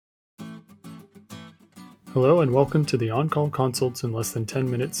Hello and welcome to the On-Call Consults in Less Than 10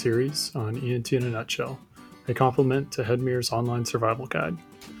 Minute series on ENT in a Nutshell, a complement to Headmir's online survival guide.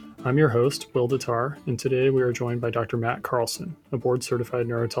 I'm your host, Will Datar, and today we are joined by Dr. Matt Carlson, a board-certified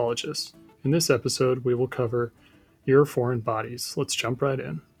neurotologist. In this episode, we will cover ear foreign bodies. Let's jump right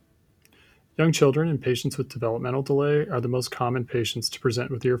in. Young children and patients with developmental delay are the most common patients to present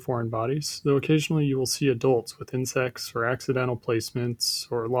with ear foreign bodies, though occasionally you will see adults with insects or accidental placements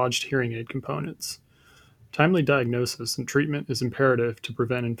or lodged hearing aid components. Timely diagnosis and treatment is imperative to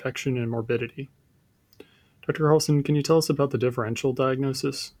prevent infection and morbidity. Dr. Carlson, can you tell us about the differential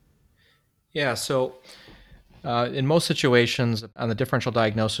diagnosis? Yeah, in most situations, on the differential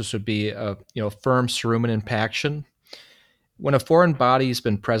diagnosis would be a firm cerumen impaction. When a foreign body has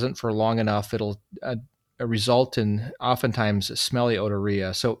been present for long enough, it'll result in oftentimes smelly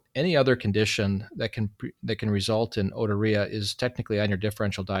otorrhea. So any other condition that can result in otorrhea is technically on your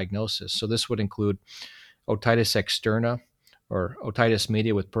differential diagnosis. So this would include otitis externa or otitis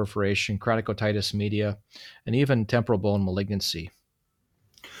media with perforation, chronic otitis media, and even temporal bone malignancy.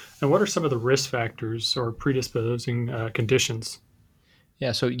 And what are some of the risk factors or predisposing conditions?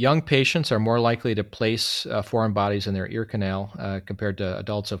 Yeah, so young patients are more likely to place foreign bodies in their ear canal compared to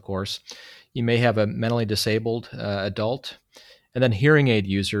adults, of course. You may have a mentally disabled adult, and then hearing aid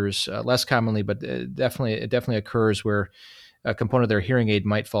users less commonly, but it definitely occurs where a component of their hearing aid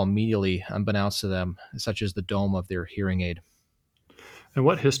might fall medially, unbeknownst to them, such as the dome of their hearing aid. And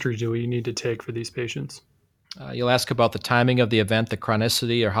what history do we need to take for these patients? You'll ask about the timing of the event, the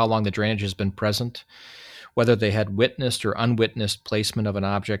chronicity, or how long the drainage has been present, whether they had witnessed or unwitnessed placement of an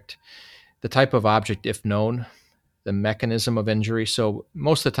object, the type of object, if known, the mechanism of injury. So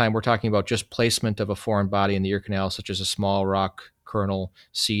most of the time, we're talking about just placement of a foreign body in the ear canal, such as a small rock, kernel,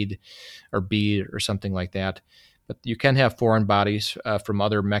 seed, or bead, or something like that. But you can have foreign bodies from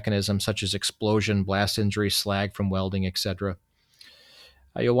other mechanisms, such as explosion, blast injury, slag from welding, etc.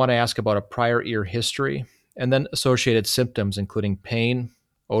 You'll want to ask about a prior ear history, and then associated symptoms, including pain,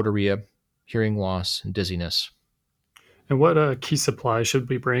 otorrhea, hearing loss, and dizziness. And what key supplies should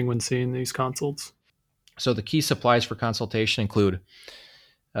we bring when seeing these consults? So the key supplies for consultation include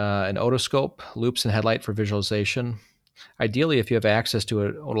an otoscope, loops and headlight for visualization. Ideally, if you have access to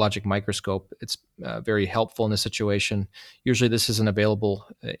an otologic microscope, it's very helpful in this situation. Usually, this isn't available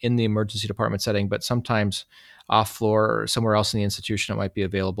in the emergency department setting, but sometimes off floor or somewhere else in the institution, it might be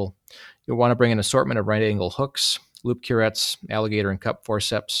available. You'll want to bring an assortment of right angle hooks, loop curettes, alligator and cup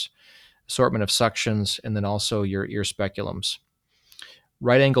forceps, assortment of suctions, and then also your ear speculums.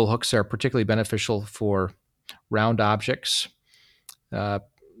 Right angle hooks are particularly beneficial for round objects, uh,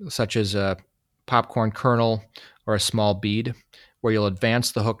 such as a popcorn kernel or a small bead, where you'll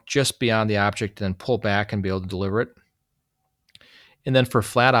advance the hook just beyond the object and then pull back and be able to deliver it. And then for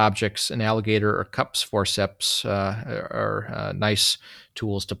flat objects, an alligator or cups forceps are nice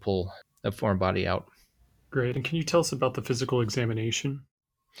tools to pull the foreign body out. Great. And can you tell us about the physical examination?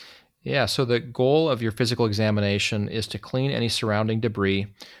 Yeah, so the goal of your physical examination is to clean any surrounding debris,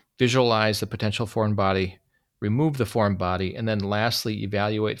 visualize the potential foreign body, remove the foreign body, and then lastly,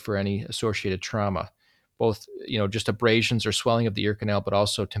 evaluate for any associated trauma, both just abrasions or swelling of the ear canal, but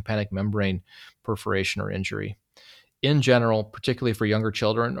also tympanic membrane perforation or injury. In general, particularly for younger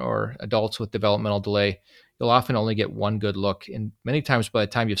children or adults with developmental delay, you'll often only get one good look. And many times by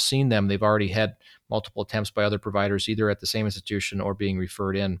the time you've seen them, they've already had multiple attempts by other providers, either at the same institution or being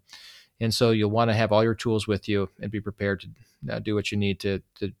referred in. And so you'll want to have all your tools with you and be prepared to do what you need to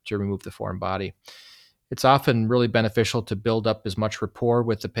remove the foreign body. It's often really beneficial to build up as much rapport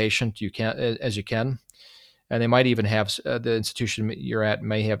with the patient as you can. And they might even have the institution you're at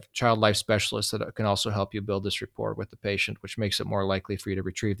may have child life specialists that can also help you build this rapport with the patient, which makes it more likely for you to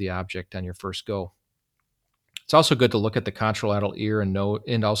retrieve the object on your first go. It's also good to look at the contralateral ear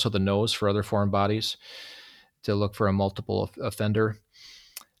and also the nose for other foreign bodies to look for a multiple offender.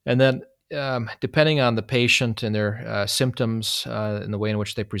 And then, depending on the patient and their symptoms and the way in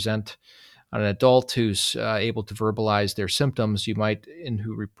which they present, on an adult who's able to verbalize their symptoms, and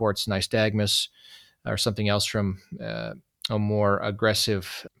who reports nystagmus or something else from a more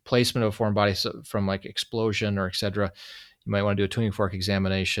aggressive placement of a foreign body, so from like explosion or etc., you might want to do a tuning fork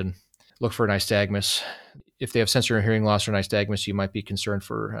examination. Look for nystagmus. If they have sensory hearing loss or nystagmus, you might be concerned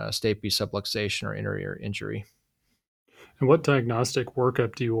for stapes subluxation or inner ear injury. And what diagnostic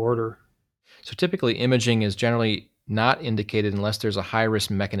workup do you order? So typically, imaging is generally not indicated unless there's a high risk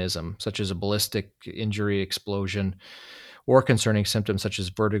mechanism, such as a ballistic injury, explosion, or concerning symptoms such as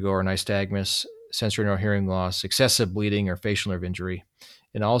vertigo or nystagmus, sensory or hearing loss, excessive bleeding, or facial nerve injury.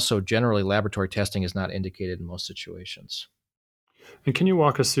 And also, generally, laboratory testing is not indicated in most situations. And can you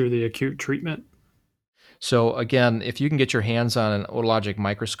walk us through the acute treatment? So again, if you can get your hands on an otologic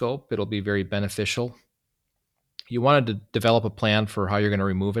microscope, it'll be very beneficial. You wanted to develop a plan for how you're going to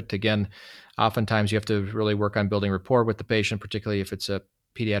remove it. Again, oftentimes you have to really work on building rapport with the patient, particularly if it's a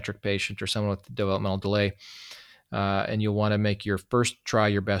pediatric patient or someone with developmental delay. And you'll want to make your first try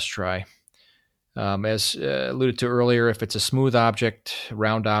your best try. As alluded to earlier, if it's a smooth object,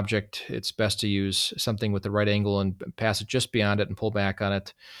 round object, it's best to use something with the right angle and pass it just beyond it and pull back on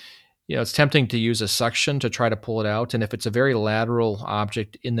it. It's tempting to use a suction to try to pull it out. And if it's a very lateral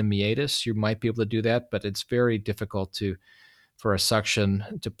object in the meatus, you might be able to do that, but it's very difficult for a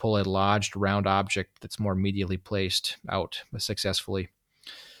suction to pull a lodged round object that's more medially placed out successfully.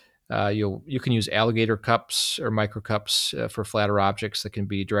 You can use alligator cups or microcups for flatter objects that can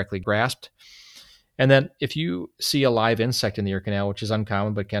be directly grasped. And then if you see a live insect in the ear canal, which is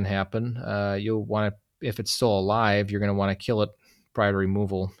uncommon but can happen, you'll want to, if it's still alive, you're going to want to kill it prior to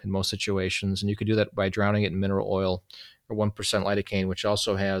removal in most situations. And you could do that by drowning it in mineral oil or 1% lidocaine, which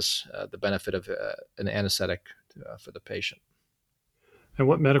also has the benefit of an anesthetic for the patient. And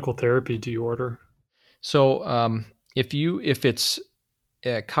what medical therapy do you order? So if it's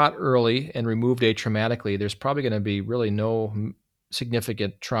caught early and removed atraumatically, there's probably going to be really no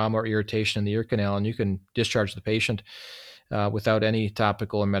significant trauma or irritation in the ear canal, and you can discharge the patient without any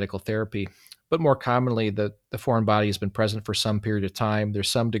topical or medical therapy. But more commonly, the foreign body has been present for some period of time. There's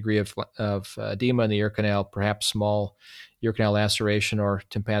some degree of edema in the ear canal, perhaps small ear canal laceration or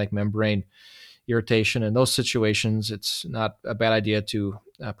tympanic membrane irritation. In those situations, it's not a bad idea to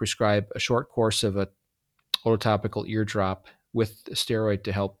prescribe a short course of a ototopical ear drop with a steroid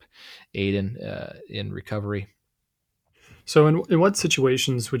to help aid in recovery. So, in what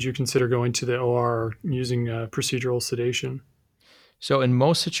situations would you consider going to the OR using procedural sedation? So, in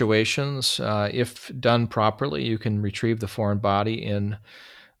most situations, if done properly, you can retrieve the foreign body in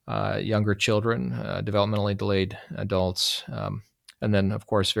younger children, developmentally delayed adults, and then, of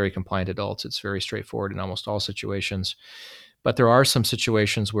course, very compliant adults. It's very straightforward in almost all situations. But there are some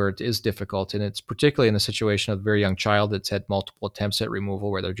situations where it is difficult, and it's particularly in the situation of a very young child that's had multiple attempts at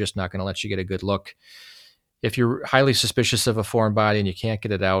removal where they're just not going to let you get a good look. If you're highly suspicious of a foreign body and you can't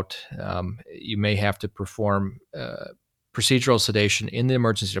get it out, you may have to perform procedural sedation in the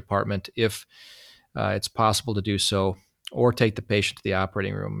emergency department if it's possible to do so, or take the patient to the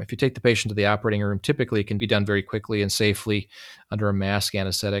operating room. If you take the patient to the operating room, typically it can be done very quickly and safely under a mask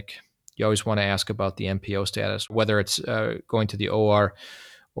anesthetic. You always want to ask about the MPO status, whether it's going to the OR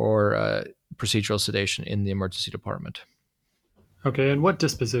or procedural sedation in the emergency department. Okay, and what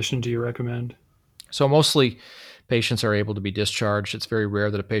disposition do you recommend? So mostly patients are able to be discharged. It's very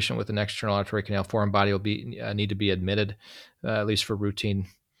rare that a patient with an external auditory canal foreign body will need to be admitted, at least for routine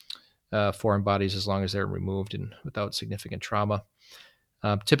foreign bodies, as long as they're removed and without significant trauma.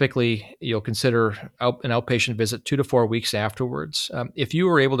 Typically, you'll consider an outpatient visit 2 to 4 weeks afterwards. If you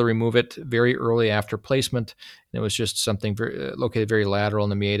were able to remove it very early after placement, and it was just something located very lateral in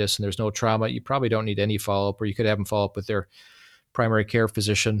the meatus and there's no trauma, you probably don't need any follow-up, or you could have them follow up with their primary care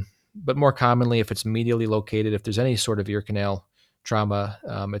physician. But more commonly, if it's medially located, if there's any sort of ear canal trauma,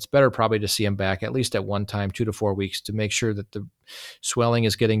 it's better probably to see them back at least at one time, 2 to 4 weeks, to make sure that the swelling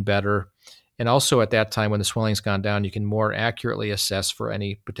is getting better. And also at that time, when the swelling's gone down, you can more accurately assess for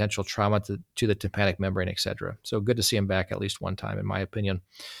any potential trauma to the tympanic membrane, et cetera. So good to see them back at least one time, in my opinion.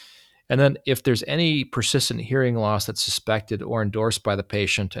 And then if there's any persistent hearing loss that's suspected or endorsed by the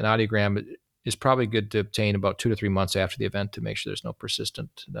patient, an audiogram is probably good to obtain about 2 to 3 months after the event to make sure there's no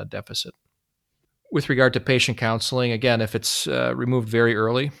persistent deficit. With regard to patient counseling, again, if it's removed very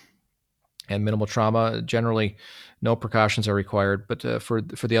early and minimal trauma, generally no precautions are required. But for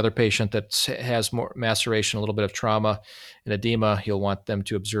the other patient that has more maceration, a little bit of trauma and edema, you'll want them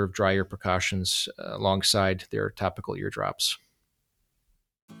to observe dry ear precautions alongside their topical ear drops.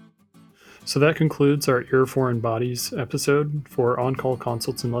 So that concludes our Ear Foreign Bodies episode. For on-call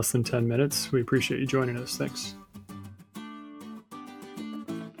consults in less than 10 minutes, we appreciate you joining us. Thanks.